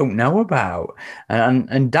frankly don't know about.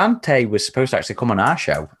 And Dante was supposed to actually come on our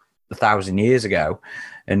show 1,000 years ago,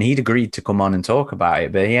 and he'd agreed to come on and talk about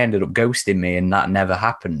it, but he ended up ghosting me, and that never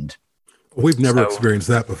happened. We've never experienced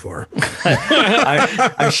that before.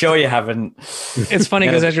 I'm sure you haven't. It's funny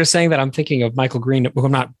because as you're saying that, I'm thinking of Michael Green, who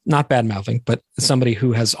I'm not bad mouthing, but somebody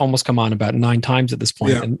who has almost come on about 9 times at this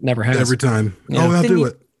point and never has. Every time. Yeah. Oh, I'll do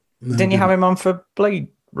it. Didn't you have him on for Blade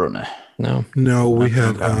Runner? No, we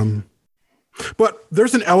had. But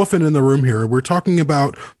there's an elephant in the room here. We're talking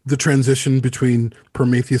about the transition between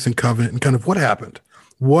Prometheus and Covenant and kind of what happened.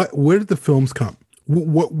 Where did the films come?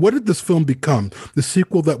 What did this film become? The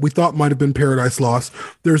sequel that we thought might have been Paradise Lost.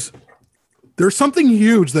 There's something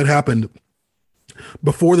huge that happened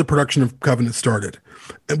before the production of Covenant started,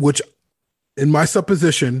 which, in my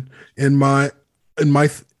supposition, in my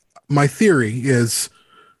theory, is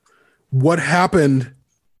what happened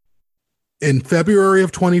in February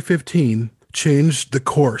of 2015 changed the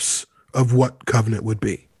course of what Covenant would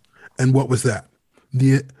be. And what was that?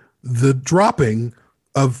 The dropping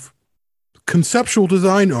of conceptual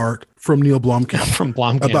design art from Neil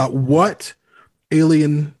Blomkamp, about what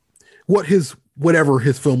whatever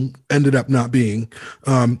his film ended up not being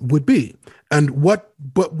would be. And what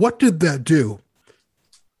did that do?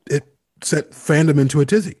 It sent fandom into a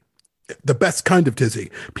tizzy, the best kind of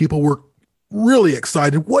tizzy. People were really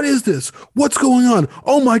excited. What is this? What's going on?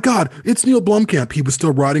 Oh my God, it's Neil Blomkamp. He was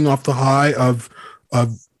still riding off the high of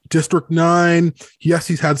District 9. Yes,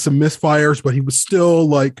 he's had some misfires, but he was still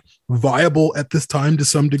like viable at this time to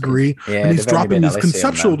some degree. Yeah, and he's dropping these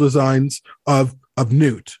conceptual designs of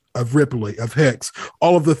Newt, of Ripley, of Hicks,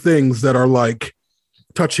 all of the things that are like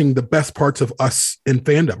touching the best parts of us in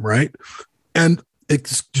fandom, right? And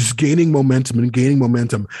it's just gaining momentum.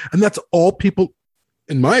 And that's all people,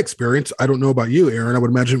 in my experience, I don't know about you, Aaron, I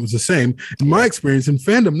would imagine it was the same. In my experience in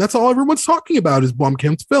fandom, that's all everyone's talking about is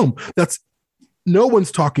Blomkamp's film. No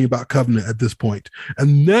one's talking about Covenant at this point.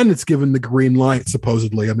 And then it's given the green light,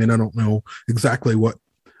 supposedly. I mean, I don't know exactly what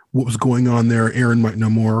was going on there. Aaron might know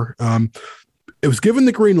more. It was given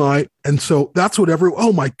the green light. And so that's what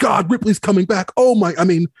oh my God, Ripley's coming back.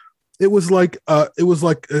 It was like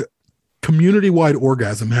a community-wide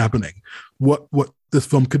orgasm happening, what this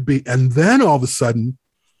film could be. And then all of a sudden,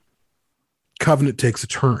 Covenant takes a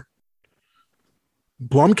turn.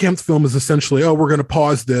 Blomkamp's film is essentially, we're going to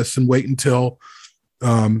pause this and wait until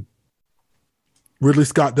Ridley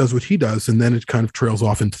Scott does what he does, and then it kind of trails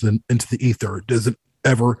off into the ether. It doesn't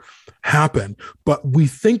ever happen, but we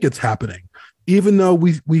think it's happening. Even though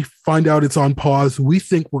we find out it's on pause, we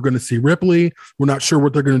think we're going to see Ripley. We're not sure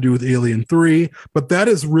what they're going to do with Alien 3, but that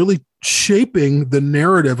is really shaping the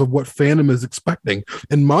narrative of what fandom is expecting.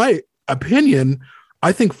 In my opinion,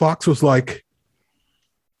 I think Fox was like,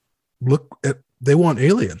 they want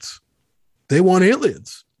aliens.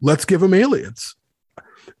 Let's give them aliens.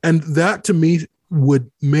 And that to me would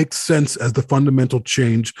make sense as the fundamental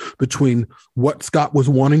change between what Scott was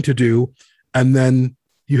wanting to do, and then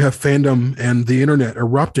you have fandom and the internet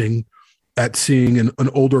erupting at seeing an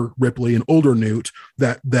older Ripley, an older Newt,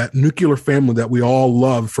 that nuclear family that we all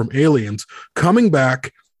love from Aliens coming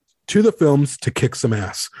back to the films to kick some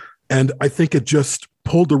ass. And I think it just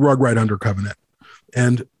pulled the rug right under Covenant,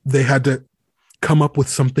 and they had to come up with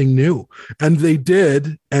something new, and they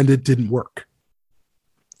did, and it didn't work.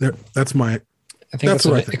 That's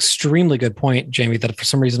an extremely good point, Jamie, that for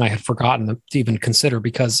some reason I had forgotten to even consider,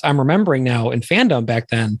 because I'm remembering now in fandom back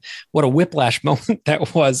then, what a whiplash moment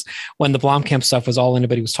that was when the Blomkamp stuff was all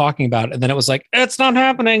anybody was talking about. And then it was like, it's not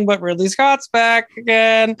happening, but Ridley Scott's back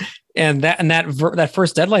again. And that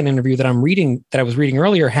first Deadline interview that I was reading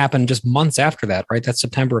earlier happened just months after that, right? That's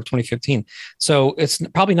September of 2015. So it's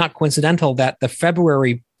probably not coincidental that the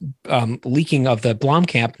February leaking of the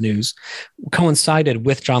Blomkamp news coincided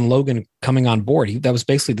with John Logan coming on board. That was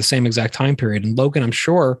basically the same exact time period. And Logan, I'm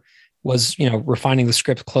sure, was, refining the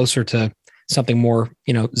script closer to something more,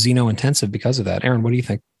 Xeno intensive because of that. Aaron, what do you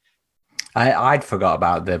think? I'd forgot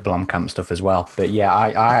about the Blomkamp stuff as well, but yeah,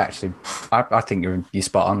 I think you're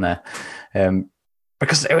spot on there,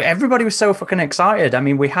 because everybody was so fucking excited. I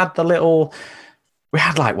mean, we had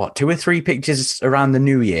like 2 or 3 pictures around the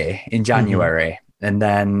New Year in January, and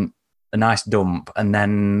then a nice dump, and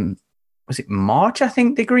then was it March? I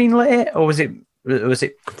think they greenlit it, or was it?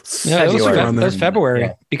 February? It was February,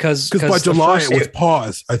 yeah. because by July it was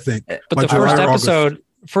paused, I think. But the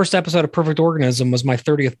first episode of Perfect Organism was my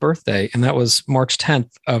 30th birthday, and that was March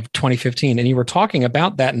 10th of 2015. And you were talking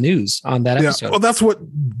about that news on that episode. Well, that's what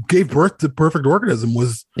gave birth to Perfect Organism,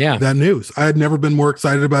 was that news. I had never been more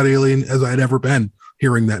excited about Alien as I had ever been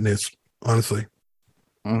hearing that news, honestly.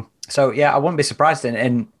 So yeah, I wouldn't be surprised,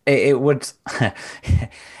 and it would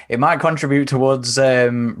it might contribute towards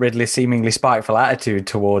Ridley's seemingly spiteful attitude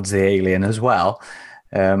towards the Alien as well,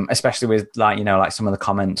 especially with like some of the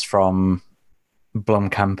comments from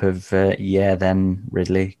Blomkamp then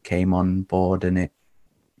Ridley came on board and it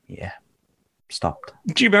stopped.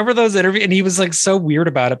 Do you remember those interviews? And he was like so weird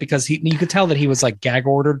about it because you could tell that he was like gag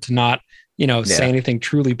ordered to not, say anything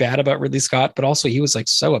truly bad about Ridley Scott, but also he was like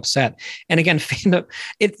so upset. And again,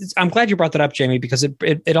 I'm glad you brought that up, Jamie, because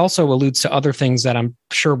it also alludes to other things that I'm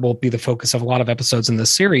sure will be the focus of a lot of episodes in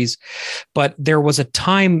this series. But there was a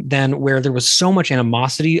time then where there was so much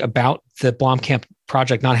animosity about the Blomkamp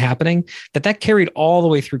project not happening that carried all the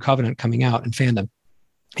way through Covenant coming out in fandom.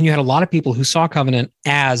 And you had a lot of people who saw Covenant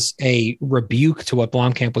as a rebuke to what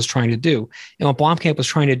Blomkamp was trying to do. And what Blomkamp was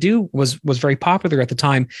trying to do was very popular at the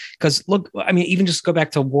time. Because look, I mean, even just go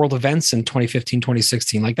back to world events in 2015,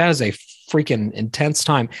 2016, like that is a freaking intense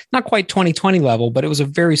time. Not quite 2020 level, but it was a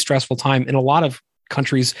very stressful time in a lot of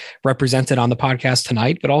countries represented on the podcast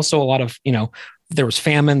tonight, but also a lot of, there was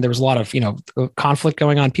famine. There was a lot of, conflict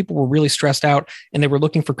going on. People were really stressed out and they were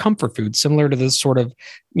looking for comfort food, similar to this sort of,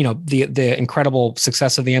 the incredible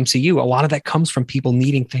success of the MCU. A lot of that comes from people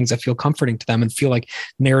needing things that feel comforting to them and feel like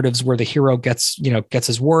narratives where the hero gets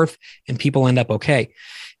his worth and people end up okay.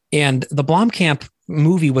 And the Blomkamp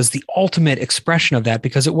movie was the ultimate expression of that,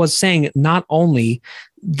 because it was saying not only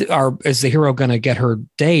is the hero going to get her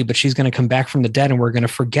day, but she's going to come back from the dead and we're going to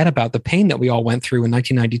forget about the pain that we all went through in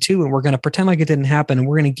 1992. And we're going to pretend like it didn't happen. And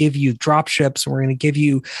we're going to give you drop ships. And we're going to give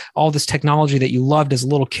you all this technology that you loved as a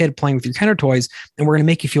little kid playing with your Kenner toys. And we're going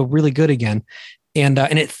to make you feel really good again. And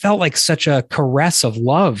it felt like such a caress of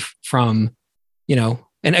love from,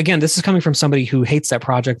 and again, this is coming from somebody who hates that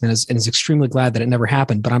project and is extremely glad that it never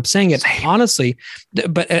happened. But I'm saying it honestly,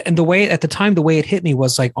 and the way at the time, the way it hit me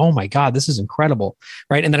was like, oh my God, this is incredible.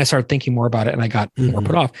 Right. And then I started thinking more about it and I got more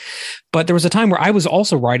put off. But there was a time where I was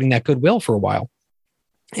also writing that Goodwill for a while.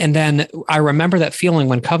 And then I remember that feeling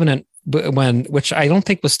when Covenant, which I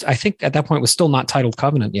think at that point was still not titled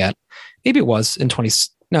Covenant yet. Maybe it was in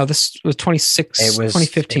this was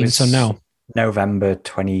 2015. So no. November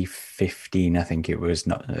 2015, I think it was,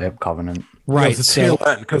 not Covenant. Right. The tail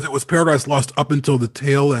end, because it was Paradise Lost up until the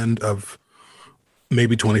tail end of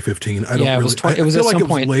maybe 2015. I feel like it was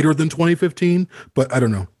later than 2015, but I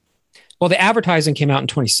don't know. Well, the advertising came out in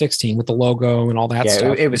 2016 with the logo and all that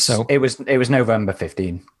stuff. It was November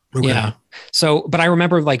 15. Okay. Yeah. So, but I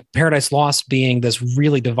remember like Paradise Lost being this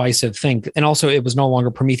really divisive thing. And also it was no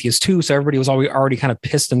longer Prometheus 2. So everybody was already kind of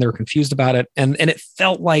pissed and they were confused about it. And it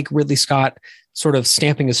felt like Ridley Scott sort of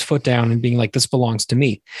stamping his foot down and being like, this belongs to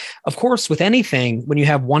me. Of course, with anything, when you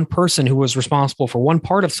have one person who was responsible for one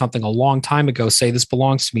part of something a long time ago, say this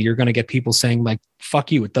belongs to me, you're going to get people saying like, fuck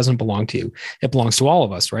you, it doesn't belong to you. It belongs to all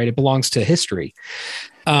of us, right? It belongs to history.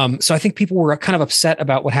 So I think people were kind of upset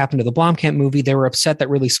about what happened to the Blomkamp movie. They were upset that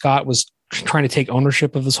Ridley Scott was trying to take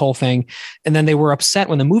ownership of this whole thing. And then they were upset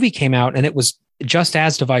when the movie came out and it was just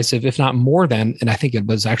as divisive, if not more than, and I think it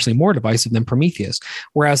was actually more divisive than Prometheus.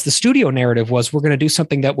 Whereas the studio narrative was, we're going to do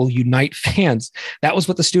something that will unite fans. That was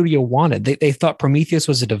what the studio wanted. They thought Prometheus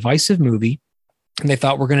was a divisive movie. And they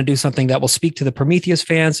thought we're going to do something that will speak to the Prometheus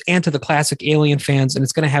fans and to the classic Alien fans. And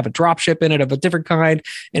it's going to have a dropship in it of a different kind.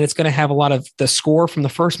 And it's going to have a lot of the score from the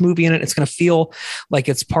first movie in it. It's going to feel like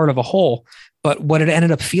it's part of a whole. But what it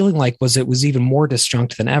ended up feeling like was it was even more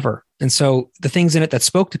disjunct than ever. And so the things in it that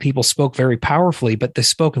spoke to people spoke very powerfully, but they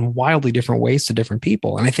spoke in wildly different ways to different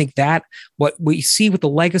people. And I think that what we see with the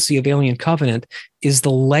legacy of Alien Covenant is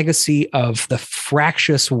the legacy of the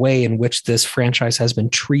fractious way in which this franchise has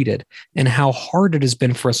been treated and how hard it has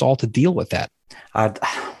been for us all to deal with that. I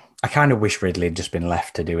kind of wish Ridley had just been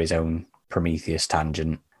left to do his own Prometheus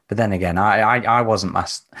tangent. But then again, I wasn't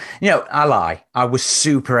I lie. I was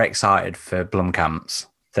super excited for Blomkamp's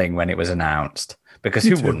thing when it was announced, because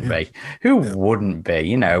who wouldn't be? Who wouldn't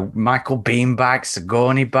be? Michael Biehn back,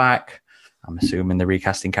 Sigourney back. I'm assuming they're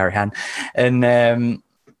recasting Carrie Ann. And,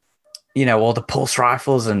 all the pulse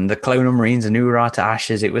rifles and the Clone Marines and Ura to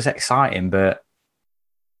Ashes. It was exciting, but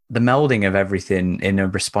the melding of everything in a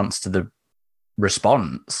response to the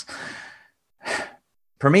response...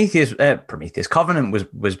 Prometheus Covenant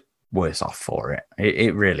was worse off for it.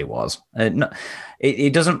 It really was.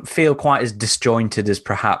 It doesn't feel quite as disjointed as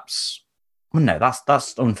perhaps. Well, no,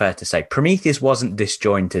 that's unfair to say. Prometheus wasn't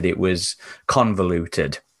disjointed; it was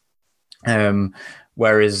convoluted.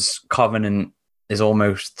 Whereas Covenant is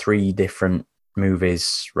almost 3 different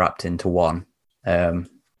movies wrapped into one.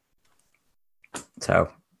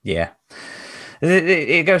 So yeah,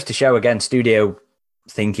 it goes to show again. Studio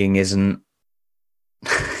thinking isn't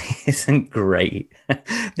great.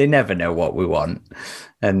 They never know what we want,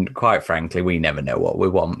 and quite frankly, we never know what we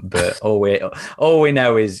want. But all we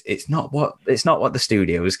know is it's not what the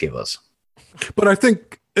studios give us. But I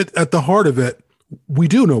think at the heart of it, we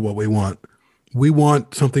do know what we want. We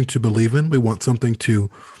want something to believe in. We want something to,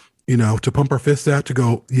 to pump our fists at, to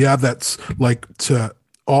go, yeah, that's like to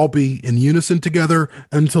all be in unison together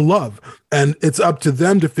and to love. And it's up to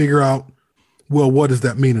them to figure out, well, what does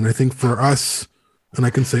that mean? And I think for us, and I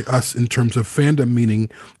can say us in terms of fandom, meaning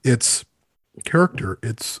it's character.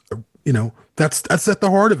 It's, that's at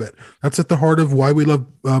the heart of it. That's at the heart of why we love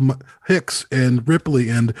Hicks and Ripley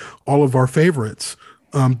and all of our favorites.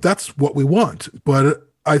 That's what we want. But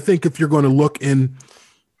I think if you're going to look in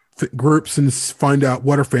groups and find out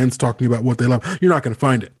what are fans talking about, what they love, you're not going to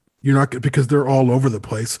find it. You're not going, because they're all over the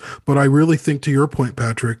place. But I really think, to your point,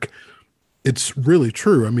 Patrick, it's really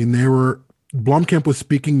true. I mean, Blomkamp was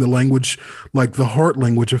speaking the language, like the heart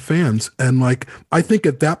language of fans. And like, I think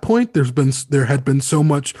at that point, there had been so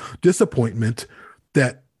much disappointment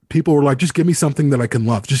that people were like, just give me something that I can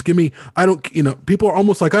love. Just give me, people are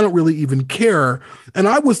almost like, I don't really even care. And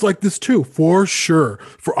I was like this too, for sure.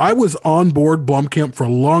 I was on board Blomkamp for a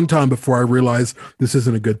long time before I realized this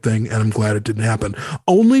isn't a good thing. And I'm glad it didn't happen.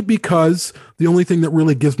 Only because the only thing that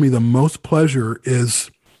really gives me the most pleasure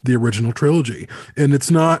is the original trilogy. And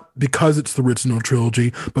it's not because it's the original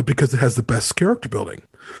trilogy, but because it has the best character building.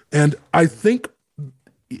 And I think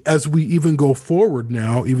as we even go forward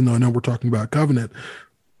now, even though I know we're talking about Covenant,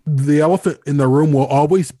 the elephant in the room will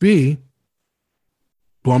always be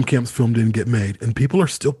Blomkamp's film didn't get made. And people are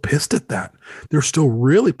still pissed at that. They're still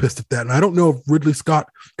really pissed at that. And I don't know if Ridley Scott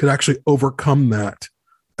could actually overcome that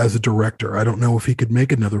as a director. I don't know if he could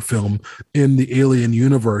make another film in the Alien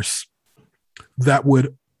universe that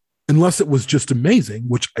would, unless it was just amazing,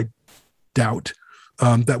 which I doubt,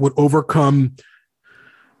 that would overcome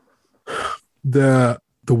the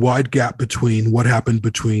wide gap between what happened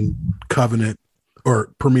between Covenant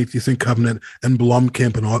or Prometheus and Covenant and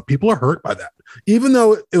Blomkamp and all. People are hurt by that. Even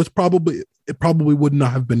though it probably would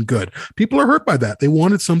not have been good. People are hurt by that. They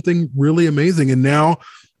wanted something really amazing. And now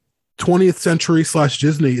 20th century /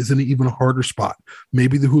 Disney is in an even harder spot.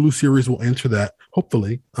 Maybe the Hulu series will answer that,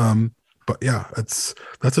 hopefully. But yeah, that's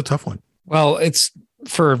a tough one. Well, it's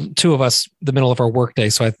for two of us, the middle of our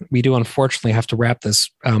workday. So we do unfortunately have to wrap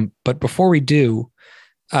this. But before we do,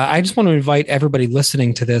 I just want to invite everybody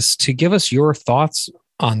listening to this to give us your thoughts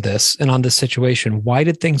on this and on this situation. Why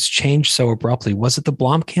did things change so abruptly? Was it the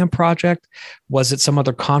Blomkamp project? Was it some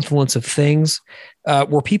other confluence of things?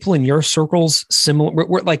 Were people in your circles similar?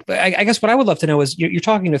 I guess what I would love to know is you're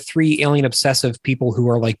talking to 3 alien obsessive people who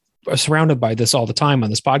are like surrounded by this all the time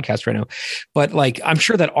on this podcast right now. But like, I'm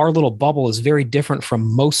sure that our little bubble is very different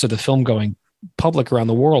from most of the film going public around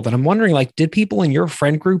the world. And I'm wondering, like, did people in your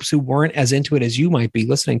friend groups who weren't as into it as you might be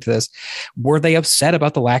listening to this, were they upset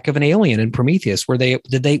about the lack of an alien in Prometheus? Were they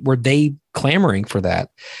clamoring for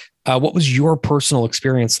that? What was your personal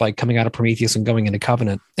experience like coming out of Prometheus and going into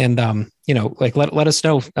Covenant? And, let us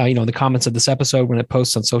know, in the comments of this episode when it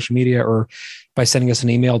posts on social media or by sending us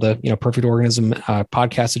an email to,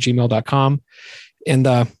 perfectorganismpodcast@gmail.com. And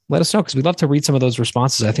let us know, because we'd love to read some of those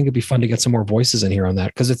responses. I think it'd be fun to get some more voices in here on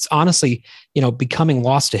that, because it's honestly, becoming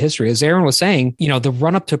lost to history. As Aaron was saying, the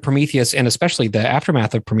run up to Prometheus and especially the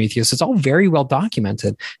aftermath of Prometheus, it's all very well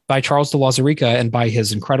documented by Charles de Lauzirika and by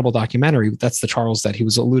his incredible documentary. That's the Charles that he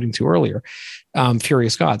was alluding to earlier,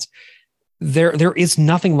 Furious Gods. There is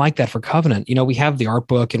nothing like that for Covenant. We have the art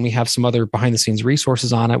book and we have some other behind the scenes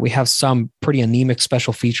resources on it. We have some pretty anemic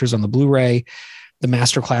special features on the Blu-ray, the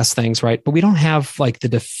masterclass things, right? But we don't have like the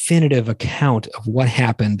definitive account of what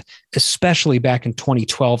happened, especially back in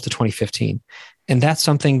 2012 to 2015. And that's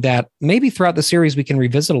something that maybe throughout the series we can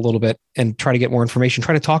revisit a little bit and try to get more information,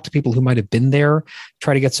 try to talk to people who might have been there,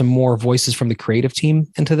 try to get some more voices from the creative team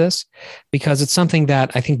into this, because it's something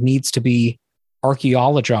that I think needs to be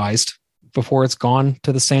archaeologized before it's gone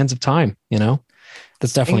to the sands of time.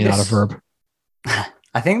 That's definitely not a verb.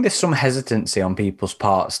 I think there's some hesitancy on people's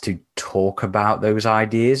parts to talk about those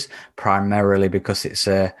ideas, primarily because it's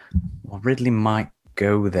Ridley might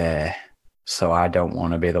go there, so I don't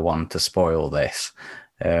want to be the one to spoil this,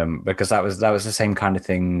 because that was the same kind of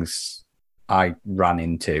things I ran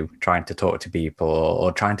into trying to talk to people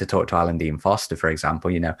or trying to talk to Alan Dean Foster, for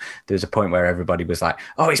example. There's a point where everybody was like,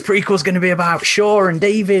 oh, his prequel's going to be about Shaw and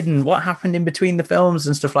David and what happened in between the films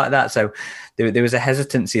and stuff like that. So there was a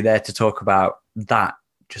hesitancy there to talk about that,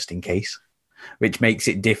 just in case, which makes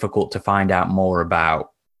it difficult to find out more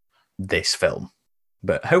about this film.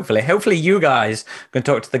 But hopefully you guys can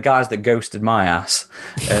talk to the guys that ghosted my ass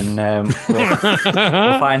and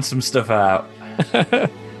we'll find some stuff out.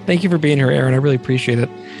 Thank you for being here, Aaron. I really appreciate it.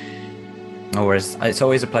 No worries. It's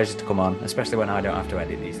always a pleasure to come on, especially when I don't have to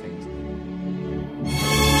edit these things.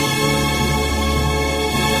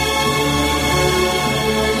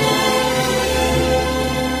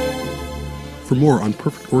 For more on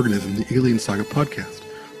Perfect Organism, the Alien Saga podcast,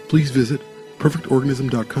 please visit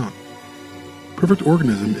perfectorganism.com. Perfect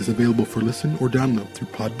Organism is available for listen or download through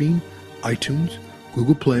Podbean, iTunes,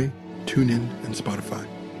 Google Play, TuneIn, and Spotify.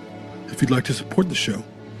 If you'd like to support the show,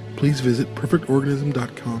 please visit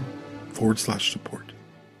perfectorganism.com/support.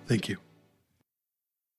 Thank you.